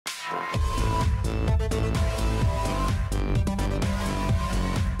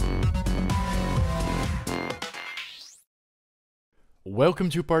Welcome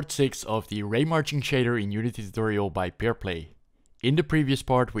to part 6 of the Raymarching Shader in Unity tutorial by PeerPlay. In the previous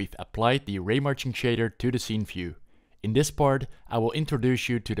part we've applied the Raymarching Shader to the scene view. In this part I will introduce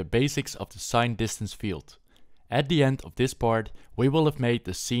you to the basics of the sign distance field. At the end of this part we will have made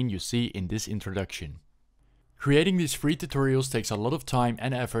the scene you see in this introduction. Creating these free tutorials takes a lot of time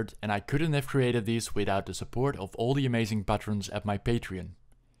and effort, and I couldn't have created these without the support of all the amazing patrons at my Patreon.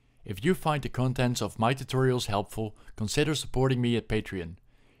 If you find the contents of my tutorials helpful, consider supporting me at Patreon.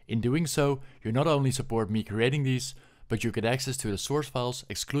 In doing so, you not only support me creating these, but you get access to the source files,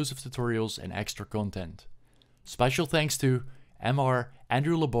 exclusive tutorials and extra content. Special thanks to MR,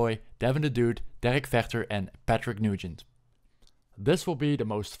 Andrew Laboy, Devin the Dude, Derek Fegter and Patrick Nugent. This will be the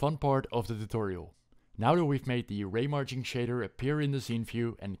most fun part of the tutorial. Now that we've made the Raymarching shader appear in the scene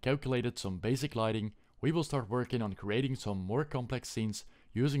view and calculated some basic lighting, we will start working on creating some more complex scenes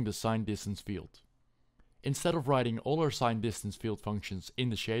using the sign distance field. Instead of writing all our sign distance field functions in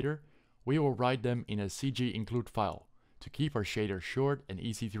the shader, we will write them in a CG include file to keep our shader short and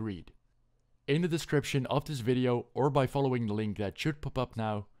easy to read. In the description of this video, or by following the link that should pop up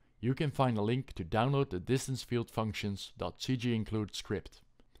now, you can find a link to download the distance field functions.cg include script.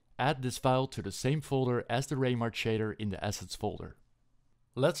 Add this file to the same folder as the Raymarch shader in the assets folder.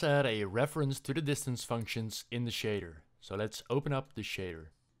 Let's add a reference to the distance functions in the shader. So let's open up the shader.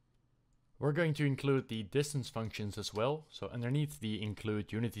 We're going to include the distance functions as well. So underneath the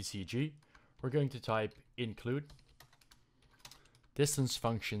include Unity CG, we're going to type include distance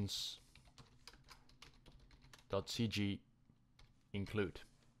functions.cg include.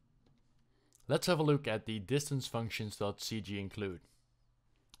 Let's have a look at the distance functions.cg include.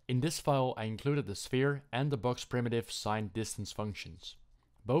 In this file I included the sphere and the box primitive sign distance functions.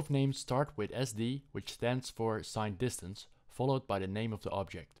 Both names start with SD, which stands for sign distance, followed by the name of the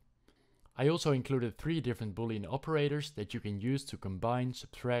object. I also included 3 different Boolean operators that you can use to combine,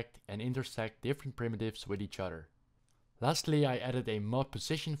 subtract and intersect different primitives with each other. Lastly, I added a mod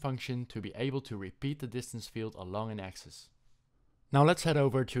position function to be able to repeat the distance field along an axis. Now let's head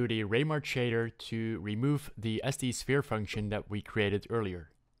over to the Raymarch shader to remove the SD sphere function that we created earlier.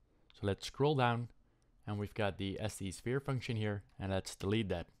 So let's scroll down. And we've got the SD sphere function here, and let's delete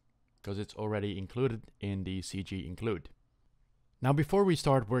that because it's already included in the CG include. Now before we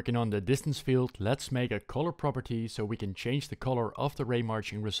start working on the distance field, let's make a color property so we can change the color of the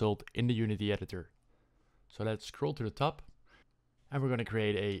Raymarching result in the Unity editor. So let's scroll to the top and we're going to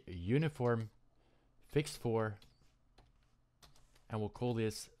create a uniform fixed 4 and we'll call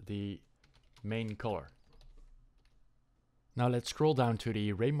this the main color. Now let's scroll down to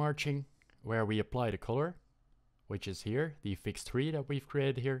the Raymarching where we apply the color, which is here, the fixed 3 that we've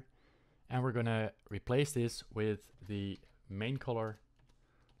created here, and we're gonna replace this with the main color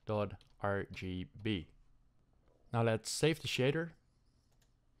 .rgb. Now let's save the shader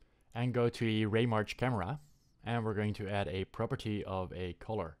and go to the Raymarch camera, and we're going to add a property of a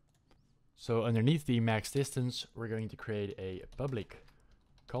color. So underneath the max distance, we're going to create a public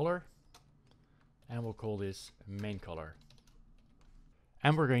color, and we'll call this main color.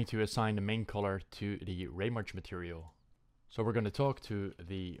 And we're going to assign the main color to the Raymarch material. So we're going to talk to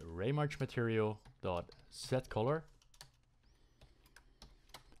the Raymarch material.setColor.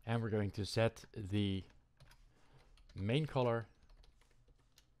 And we're going to set the main color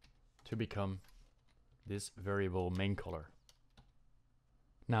to become this variable main color.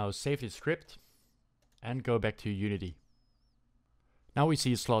 Now save the script and go back to Unity. Now we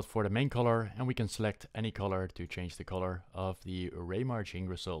see a slot for the main color, and we can select any color to change the color of the Raymarching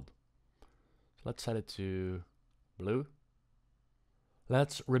result. So let's set it to blue.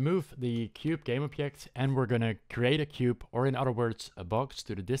 Let's remove the cube game object, and we're gonna create a cube, or in other words, a box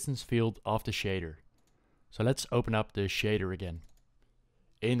to the distance field of the shader. So let's open up the shader again.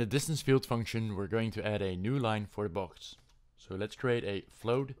 In the distance field function, we're going to add a new line for the box. So let's create a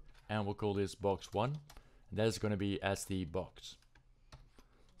float, and we'll call this box1, and that is gonna be SD box.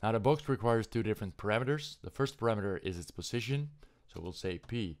 Now the box requires 2 different parameters. The first parameter is its position, so we'll say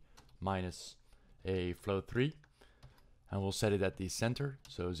p minus a float 3, and we'll set it at the center,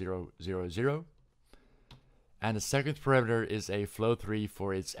 so 0, 0, 0. And the second parameter is a float 3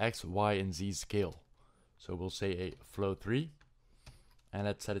 for its x, y, and z scale. So we'll say a float 3, and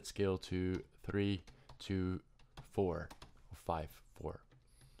let's set its scale to 3, 2, 4, or 5, 4.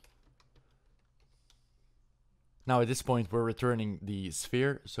 Now at this point we're returning the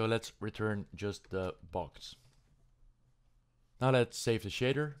sphere, so let's return just the box. Now let's save the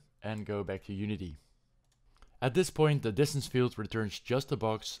shader and go back to Unity. At this point the distance field returns just the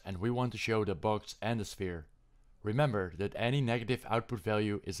box, and we want to show the box and the sphere. Remember that any negative output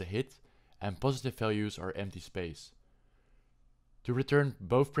value is a hit and positive values are empty space. To return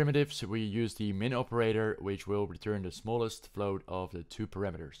both primitives, we use the min operator, which will return the smallest float of the two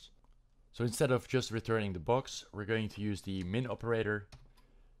parameters. So instead of just returning the box, we're going to use the min operator,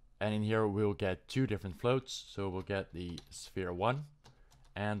 and in here we'll get two different floats. So we'll get the sphere 1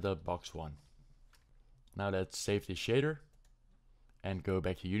 and the box 1. Now let's save this shader and go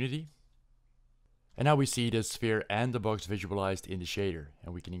back to Unity. And now we see the sphere and the box visualized in the shader,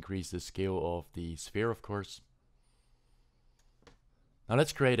 and we can increase the scale of the sphere, of course. Now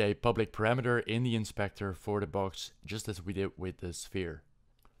let's create a public parameter in the inspector for the box, just as we did with the sphere.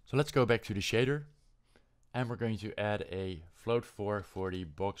 So let's go back to the shader, and we're going to add a float 4 for the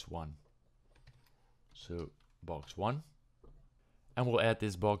box 1. So box 1, and we'll add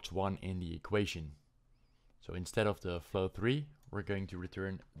this box 1 in the equation. So instead of the float 3, we're going to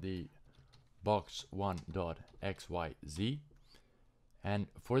return the box1.xyz, and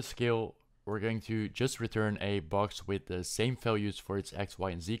for the scale we're going to just return a box with the same values for its x,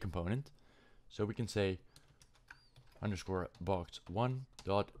 y, and z component. So we can say underscore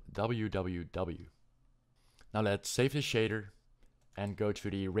box1.www. Now let's save the shader and go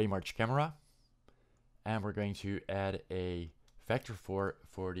to the Raymarch camera, and we're going to add a Fegter for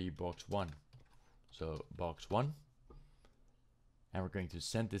the box 1. So box 1, and we're going to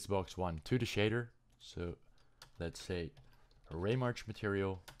send this box 1 to the shader. So let's say Raymarch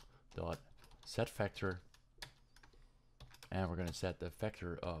material dot set Fegter, and we're going to set the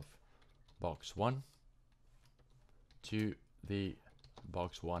Fegter of box 1 to the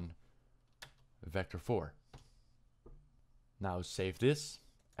box 1 vector 4. Now save this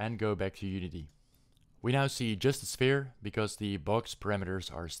and go back to Unity. We now see just a sphere because the box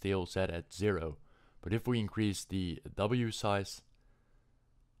parameters are still set at 0. But if we increase the W size,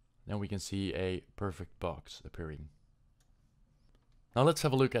 then we can see a perfect box appearing. Now let's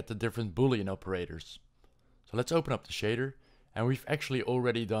have a look at the different Boolean operators. So let's open up the shader, and we've actually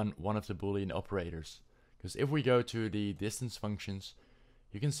already done one of the Boolean operators. Because if we go to the distance functions,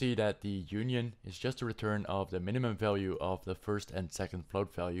 you can see that the union is just a return of the minimum value of the first and second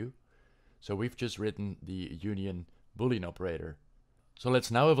float value. So we've just written the union Boolean operator. So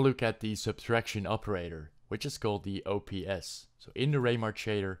let's now have a look at the subtraction operator, which is called the OPS. So in the Raymarch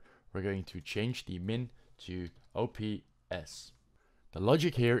shader, we're going to change the min to OPS. The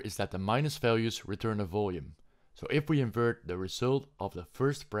logic here is that the minus values return a volume. So if we invert the result of the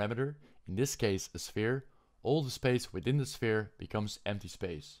first parameter, in this case a sphere, all the space within the sphere becomes empty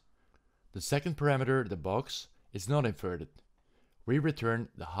space. The second parameter, the box, is not inverted. We return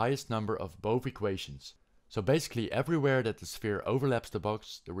the highest number of both equations. So basically everywhere that the sphere overlaps the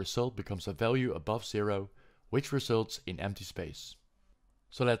box, the result becomes a value above 0, which results in empty space.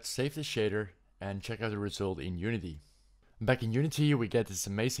 So let's save the shader and check out the result in Unity. Back in Unity we get this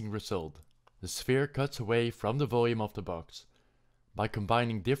amazing result. The sphere cuts away from the volume of the box. By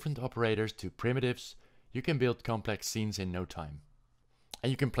combining different operators to primitives, you can build complex scenes in no time. And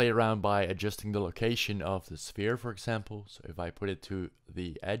you can play around by adjusting the location of the sphere, for example. So if I put it to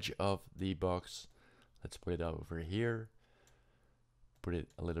the edge of the box, let's put it over here, put it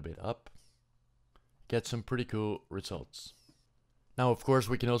a little bit up, get some pretty cool results. Now of course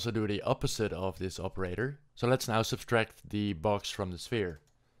we can also do the opposite of this operator. So let's now subtract the box from the sphere.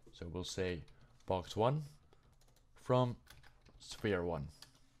 So we'll say box 1 from sphere 1.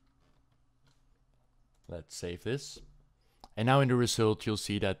 Let's save this. And now in the result you'll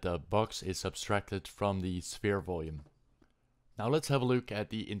see that the box is subtracted from the sphere volume. Now let's have a look at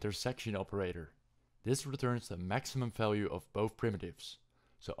the intersection operator. This returns the maximum value of both primitives.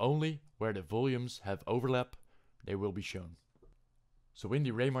 So only where the volumes have overlap, they will be shown. So in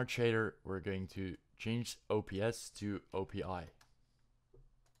the Raymarch shader, we're going to change OPS to OPI.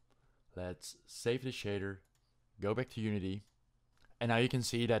 Let's save the shader, go back to Unity, and now you can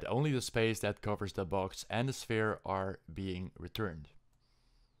see that only the space that covers the box and the sphere are being returned.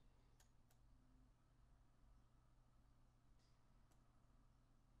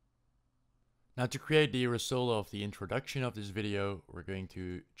 Now to create the result of the introduction of this video, we're going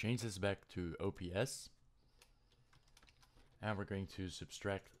to change this back to OPS. And we're going to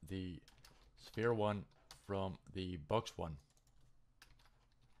subtract the sphere 1 from the box 1.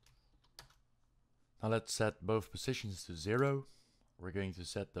 Now let's set both positions to 0. We're going to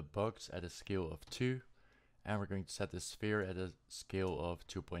set the box at a scale of 2. And we're going to set the sphere at a scale of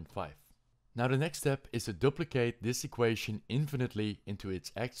 2.5. Now the next step is to duplicate this equation infinitely into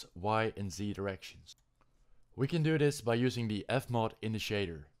its x, y, and z directions. We can do this by using the Mod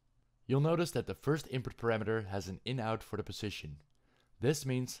Initiator. You'll notice that the first input parameter has an in-out for the position. This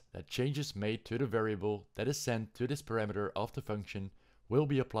means that changes made to the variable that is sent to this parameter of the function will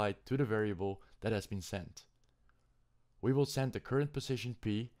be applied to the variable that has been sent. we will send the current position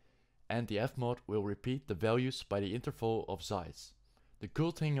P, and the fmod will repeat the values by the interval of size. The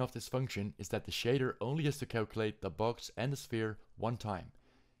cool thing of this function is that the shader only has to calculate the box and the sphere one time,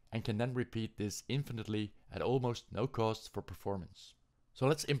 and can then repeat this infinitely at almost no cost for performance. So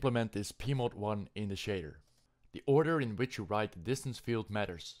let's implement this pmod1 in the shader. The order in which you write the distance field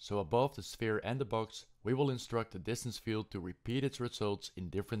matters, so above the sphere and the box, we will instruct the distance field to repeat its results in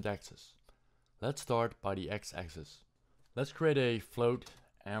different axes. Let's start by the x-axis. Let's create a float,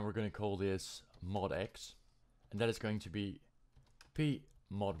 and we're going to call this mod x, and that is going to be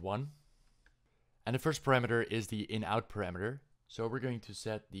pmod1. And the first parameter is the in-out parameter, so we're going to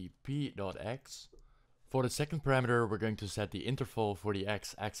set the p.x. For the second parameter, we're going to set the interval for the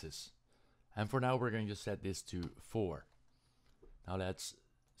x-axis. And for now, we're going to set this to 4. Now let's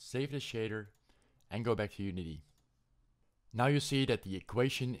save the shader and go back to Unity. Now you see that the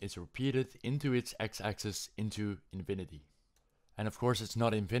equation is repeated into its x-axis into infinity. And of course it's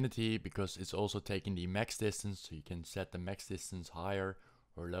not infinity because it's also taking the max distance, so you can set the max distance higher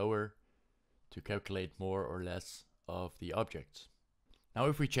or lower to calculate more or less of the objects. Now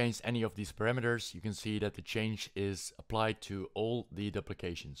if we change any of these parameters, you can see that the change is applied to all the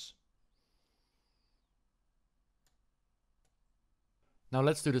duplications. Now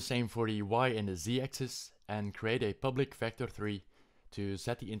let's do the same for the y and the z axis and create a public vector 3 to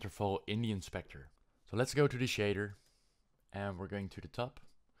set the interval in the inspector. So let's go to the shader, and we're going to the top,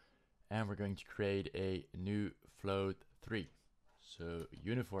 and we're going to create a new float 3. So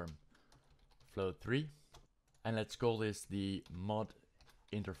uniform float 3, and let's call this the mod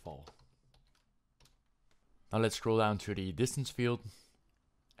interval. Now let's scroll down to the distance field,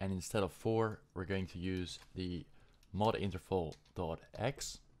 and instead of 4 we're going to use the mod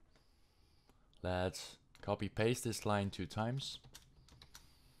interval.x. Let's copy paste this line 2 times,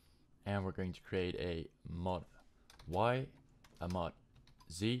 and we're going to create a mod y, a mod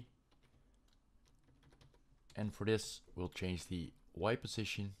z, and for this we'll change the y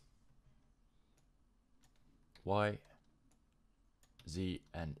position, y, z,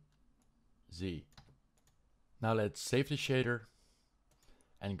 and z. Now let's save the shader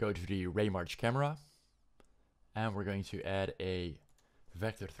and go to the Raymarch camera, and we're going to add a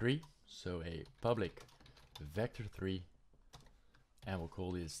vector 3, so a public vector 3, and we'll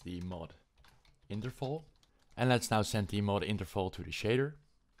call this the mod interval. And let's now send the mod interval to the shader.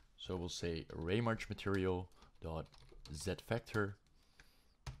 So we'll say Raymarch material dot z vector,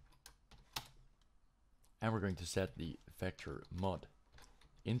 and we're going to set the vector mod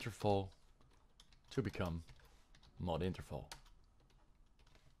interval to become mod interval.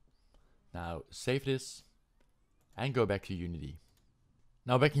 Now save this and go back to Unity.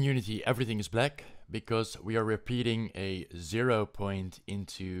 Now back in Unity everything is black because we are repeating a 0 point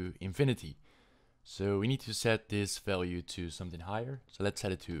into infinity. So we need to set this value to something higher. So let's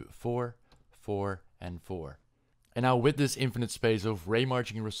set it to 4, 4, and 4. And now with this infinite space of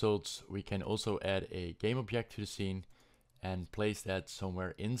Raymarching results, we can also add a game object to the scene and place that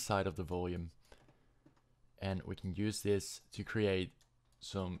somewhere inside of the volume. And we can use this to create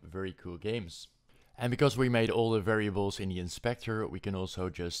some very cool games. And because we made all the variables in the inspector, we can also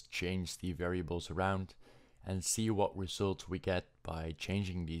just change the variables around and see what results we get by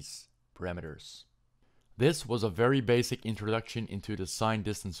changing these parameters. This was a very basic introduction into the sign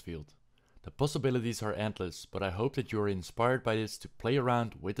distance field. The possibilities are endless, but I hope that you are inspired by this to play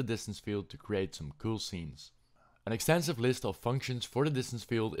around with the distance field to create some cool scenes. An extensive list of functions for the distance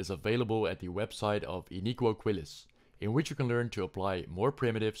field is available at the website of Inigo Quilez, in which you can learn to apply more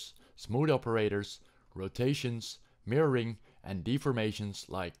primitives, smooth operators, rotations, mirroring, and deformations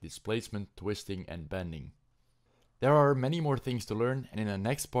like displacement, twisting, and bending. There are many more things to learn, and in the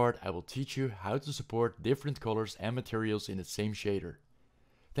next part I will teach you how to support different colors and materials in the same shader.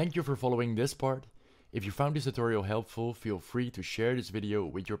 Thank you for following this part. If you found this tutorial helpful, feel free to share this video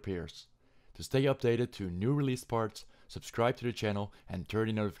with your peers. To stay updated to new released parts, subscribe to the channel and turn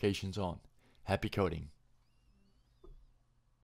the notifications on. Happy coding!